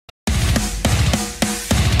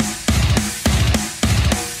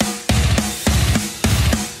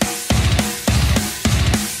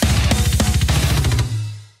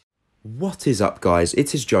What is up, guys?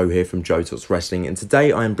 It is Joe here from JoeTalksWrestling, and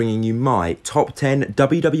today I am bringing you my top 10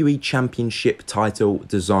 WWE Championship title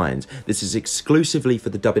designs. This is exclusively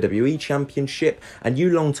for the WWE Championship, and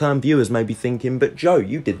you long-term viewers may be thinking, but Joe,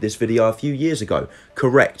 you did this video a few years ago.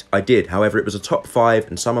 Correct, I did. However, it was a top 5,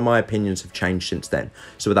 and some of my opinions have changed since then.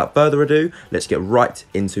 So without further ado, let's get right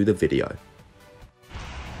into the video.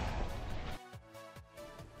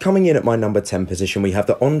 Coming in at my number 10 position, we have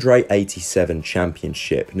the Andre 87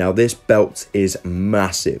 Championship. Now, this belt is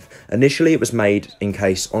massive. Initially, it was made in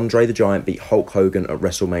case Andre the Giant beat Hulk Hogan at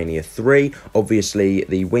WrestleMania 3. Obviously,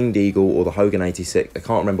 the Winged Eagle or the Hogan 86, I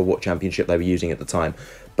can't remember what championship they were using at the time,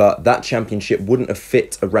 but that championship wouldn't have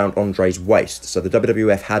fit around Andre's waist, so the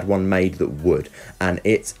WWF had one made that would, and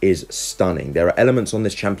it is stunning. There are elements on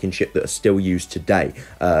this championship that are still used today.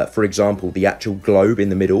 For example, the actual globe in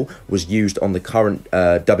the middle was used on the current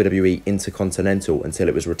WWE Intercontinental until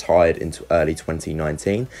it was retired into early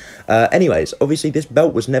 2019. Anyways, obviously this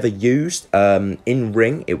belt was never used in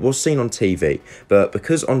ring. It was seen on TV, but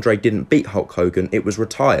because Andre didn't beat Hulk Hogan, it was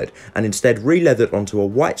retired and instead re-leathered onto a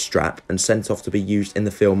white strap and sent off to be used in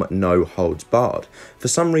the film No Holds Barred. For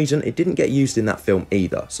some reason, it didn't get used in that film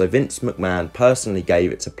either, so Vince McMahon personally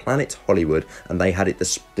gave it to Planet Hollywood and they had it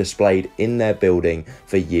displayed in their building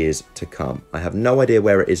for years to come. I have no idea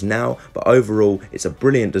where it is now, but overall, it's a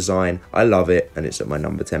brilliant design. I love it, and it's at my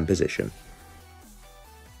number 10 position.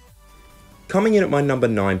 Coming in at my number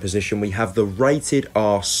 9 position, we have the Rated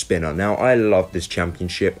R Spinner. Now, I love this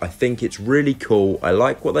championship. I think it's really cool. I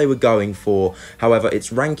like what they were going for. However,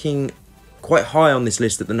 it's ranking quite high on this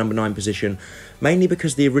list at the number 9 position, mainly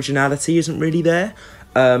because the originality isn't really there.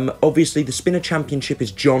 Obviously, the Spinner Championship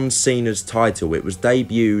is John Cena's title. It was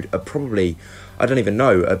debuted probably, I don't even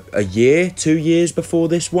know, a year, 2 years before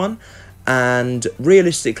this one. And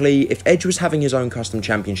realistically, if Edge was having his own custom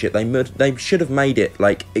championship, they should have made it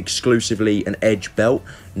like exclusively an Edge belt,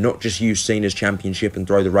 not just use Cena's championship and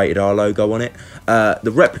throw the Rated R logo on it.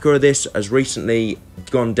 The replica of this has recently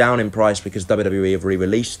gone down in price because WWE have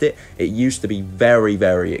re-released it. It used to be very,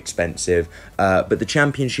 very expensive, but the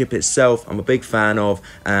championship itself, I'm a big fan of,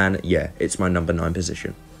 and yeah, it's my number 9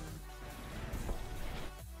 position.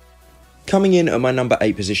 Coming in at my number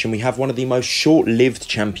 8 position, we have one of the most short-lived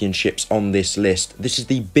championships on this list. This is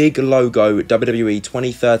the big logo WWE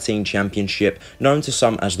 2013 Championship, known to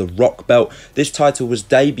some as the Rock Belt. This title was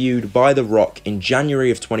debuted by The Rock in January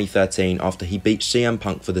of 2013 after he beat CM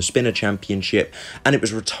Punk for the Spinner Championship, and it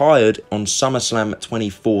was retired on SummerSlam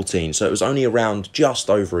 2014, so it was only around just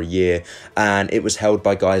over a year, and it was held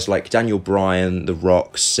by guys like Daniel Bryan, The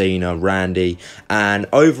Rock, Cena, Randy, and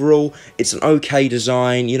overall, it's an okay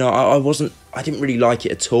design. You know, I didn't really like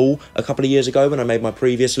it at all a couple of years ago when I made my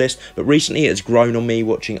previous list, but recently it's grown on me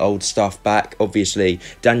watching old stuff back. Obviously,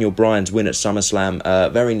 Daniel Bryan's win at SummerSlam,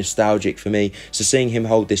 very nostalgic for me, so seeing him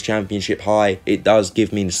hold this championship high, it does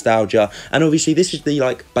give me nostalgia, and obviously this is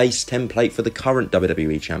the base template for the current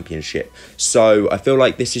WWE Championship, so I feel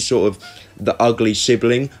like this is sort of the ugly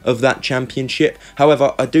sibling of that championship.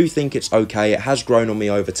 However, I do think it's okay. It has grown on me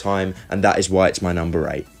over time, and that is why it's my number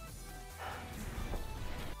 8.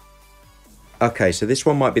 Okay, so this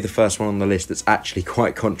one might be the first one on the list that's actually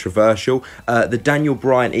quite controversial. The Daniel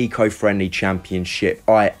Bryan Eco-Friendly Championship.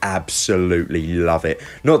 I absolutely love it.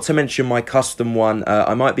 Not to mention my custom one.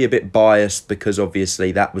 I might be a bit biased because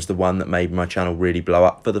obviously that was the one that made my channel really blow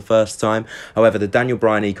up for the first time. However, the Daniel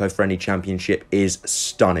Bryan Eco-Friendly Championship is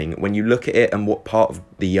stunning. When you look at it and what part of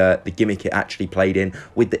the gimmick it actually played in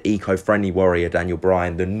with the Eco-Friendly Warrior Daniel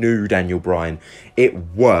Bryan, the new Daniel Bryan, it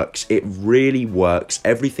works. It really works.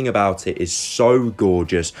 Everything about it is so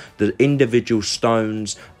gorgeous. The individual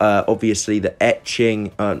stones, obviously the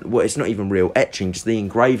etching, well, it's not even real etching, just the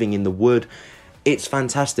engraving in the wood. It's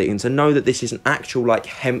fantastic. And to know that this is an actual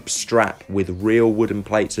hemp strap with real wooden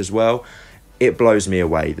plates as well, it blows me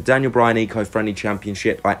away. The Daniel Bryan Eco-Friendly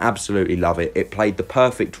Championship, I absolutely love it. It played the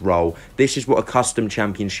perfect role. This is what a custom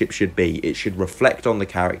championship should be. It should reflect on the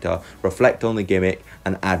character, reflect on the gimmick,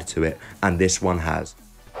 and add to it. And this one has.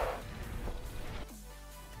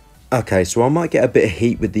 Okay, so I might get a bit of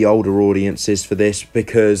heat with the older audiences for this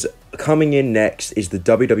because coming in next is the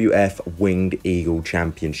WWF Winged Eagle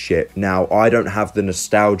Championship. Now, I don't have the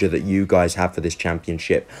nostalgia that you guys have for this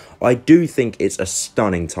championship. I do think it's a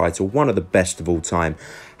stunning title, one of the best of all time.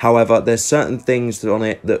 However, there's certain things on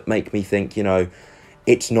it that make me think, you know,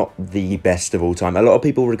 it's not the best of all time. A lot of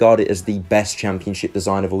people regard it as the best championship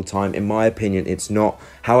design of all time. In my opinion, it's not.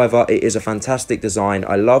 However, it is a fantastic design.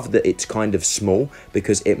 I love that it's kind of small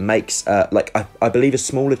because it makes, I believe a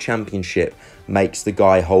smaller championship makes the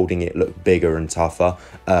guy holding it look bigger and tougher.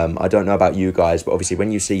 I don't know about you guys, but obviously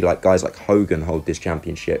when you see like guys like Hogan hold this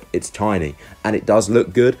championship, it's tiny and it does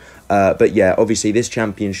look good. But yeah, obviously this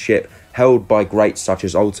championship held by greats such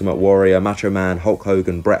as Ultimate Warrior, Macho Man, Hulk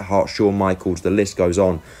Hogan, Bret Hart, Shawn Michaels, the list goes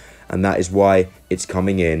on. And that is why it's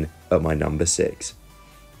coming in at my number 6.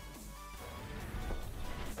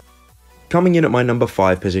 Coming in at my number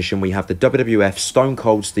 5 position, we have the WWF Stone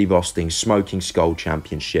Cold Steve Austin Smoking Skull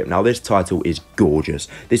Championship. Now, this title is gorgeous.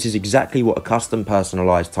 This is exactly what a custom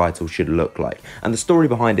personalised title should look like. And the story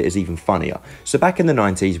behind it is even funnier. So back in the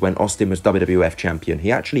 90s, when Austin was WWF champion,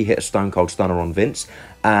 he actually hit a Stone Cold Stunner on Vince.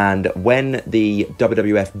 And when the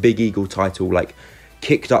WWF Big Eagle title,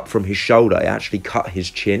 kicked up from his shoulder, it actually cut his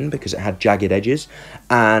chin because it had jagged edges.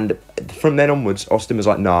 And from then onwards, Austin was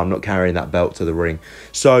like, no, I'm not carrying that belt to the ring.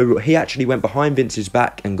 So he actually went behind Vince's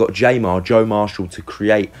back and got Joe Marshall, to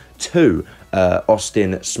create 2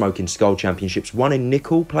 Austin Smoking Skull Championships, one in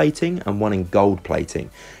nickel plating and one in gold plating.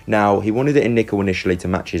 Now, he wanted it in nickel initially to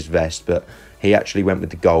match his vest, but he actually went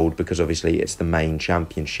with the gold because obviously it's the main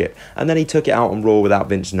championship. And then he took it out on Raw without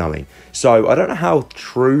Vince knowing. So I don't know how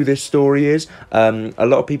true this story is. A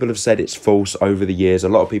lot of people have said it's false over the years. A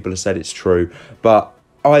lot of people have said it's true. But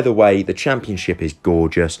either way, the championship is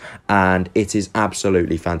gorgeous and it is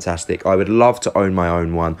absolutely fantastic. I would love to own my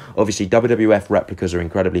own one. Obviously, WWF replicas are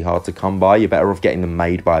incredibly hard to come by. You're better off getting them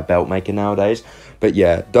made by a belt maker nowadays. But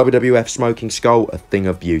yeah, WWF Smoking Skull, a thing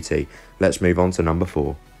of beauty. Let's move on to number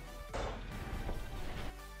 4.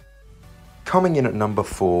 Coming in at number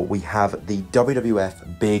 4, we have the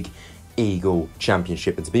WWF Big Eagle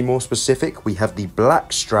Championship. And to be more specific, we have the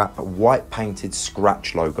black strap, white painted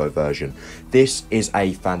scratch logo version. This is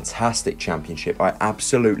a fantastic championship. I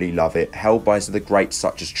absolutely love it. Held by the greats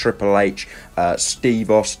such as Triple H,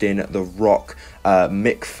 Steve Austin, The Rock,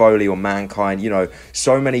 Mick Foley or Mankind. You know,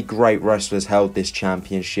 so many great wrestlers held this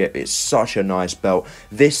championship. It's such a nice belt.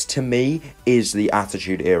 This, to me, is the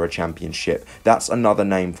Attitude Era Championship. That's another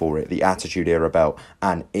name for it, the Attitude Era belt.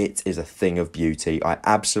 And it is a thing of beauty. I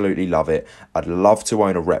absolutely love it. I'd love to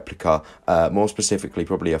own a replica, more specifically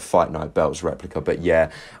probably a Fight Night Belts replica. But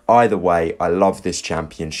yeah, either way, I love this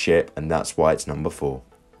championship, and that's why it's number 4.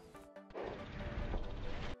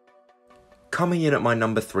 Coming in at my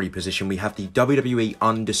number 3 position, we have the WWE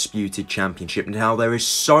Undisputed Championship. Now, there is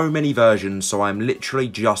so many versions, so I'm literally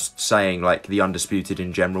just saying, the Undisputed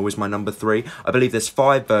in general is my number 3. I believe there's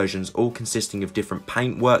 5 versions, all consisting of different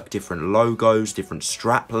paintwork, different logos, different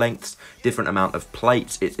strap lengths, different amount of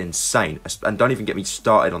plates. It's insane. And don't even get me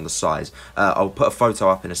started on the size. I'll put a photo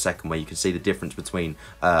up in a second where you can see the difference between,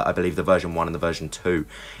 I believe, the version 1 and the version 2.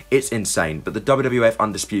 It's insane, but the WWF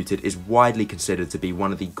Undisputed is widely considered to be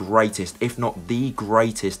one of the greatest, if not the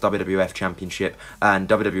greatest, WWF Championship and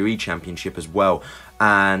WWE Championship as well.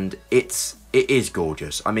 And it is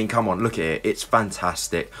gorgeous. I mean, come on, look at it. It's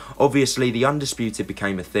fantastic. Obviously, the Undisputed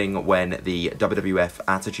became a thing when the WWF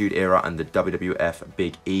Attitude Era and the WWF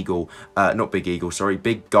Big Eagle,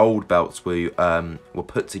 Big Gold belts were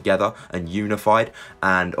put together and unified.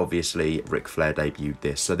 And obviously, Ric Flair debuted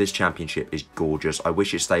this. So this championship is gorgeous. I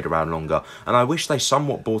wish it stayed around longer. And I wish they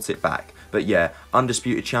somewhat brought it back. But yeah,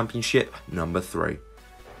 Undisputed Championship, number 3.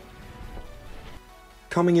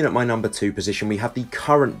 Coming in at my number 2 position, we have the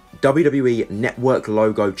current WWE Network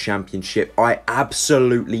Logo Championship. I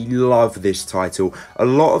absolutely love this title. A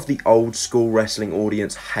lot of the old school wrestling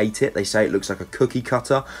audience hate it. They say it looks like a cookie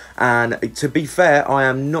cutter. And to be fair, I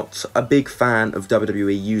am not a big fan of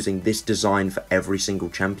WWE using this design for every single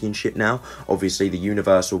championship now. Obviously, the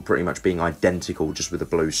Universal pretty much being identical, just with a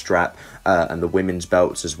blue strap, and the women's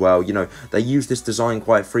belts as well. You know, they use this design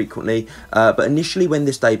quite frequently. But initially when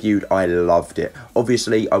this debuted, I loved it. Obviously,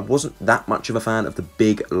 I wasn't that much of a fan of the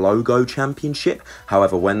big logo championship.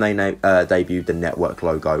 However, when they debuted the network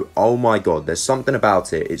logo, oh my god, there's something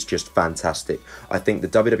about it. It's just fantastic. I think the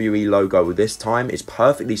WWE logo this time is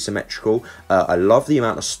perfectly symmetrical. I love the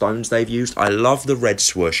amount of stones they've used. I love the red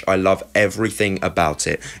swoosh. I love everything about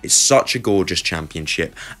it. It's such a gorgeous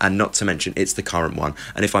championship, and not to mention it's the current one.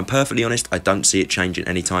 And if I'm perfectly honest, I don't see it changing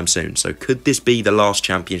anytime soon. So could this be the last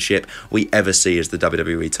championship we ever see as the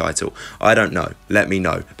WWE title? I don't know. Let me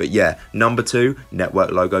know. But yeah, number 2,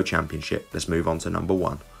 Network Logo Championship. Let's move on to number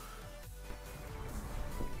 1.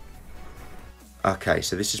 Okay,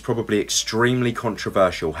 so this is probably extremely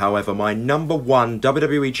controversial. However, my number one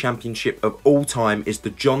WWE Championship of all time is the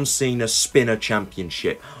John Cena Spinner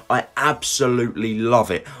Championship. I absolutely love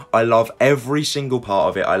it. I love every single part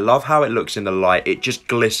of it. I love how it looks in the light. It just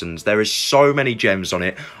glistens. There is so many gems on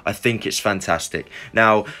it. I think it's fantastic.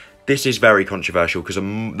 Now, this is very controversial because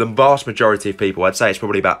the vast majority of people, I'd say it's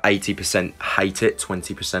probably about 80% hate it,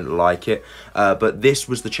 20% like it. But this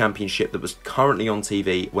was the championship that was currently on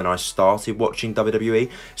TV when I started watching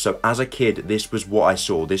WWE. So as a kid, this was what I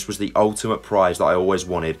saw. This was the ultimate prize that I always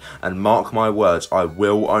wanted. And mark my words, I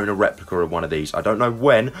will own a replica of one of these. I don't know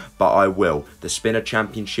when, but I will. The Spinner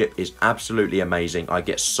Championship is absolutely amazing. I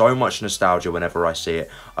get so much nostalgia whenever I see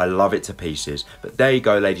it. I love it to pieces. But there you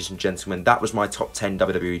go, ladies and gentlemen. That was my top 10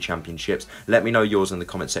 WWE Championships. Let me know yours in the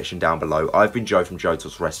comment section down below. I've been Joe from Joe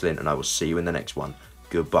Talks Wrestling, and I will see you in the next one.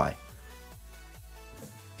 Goodbye.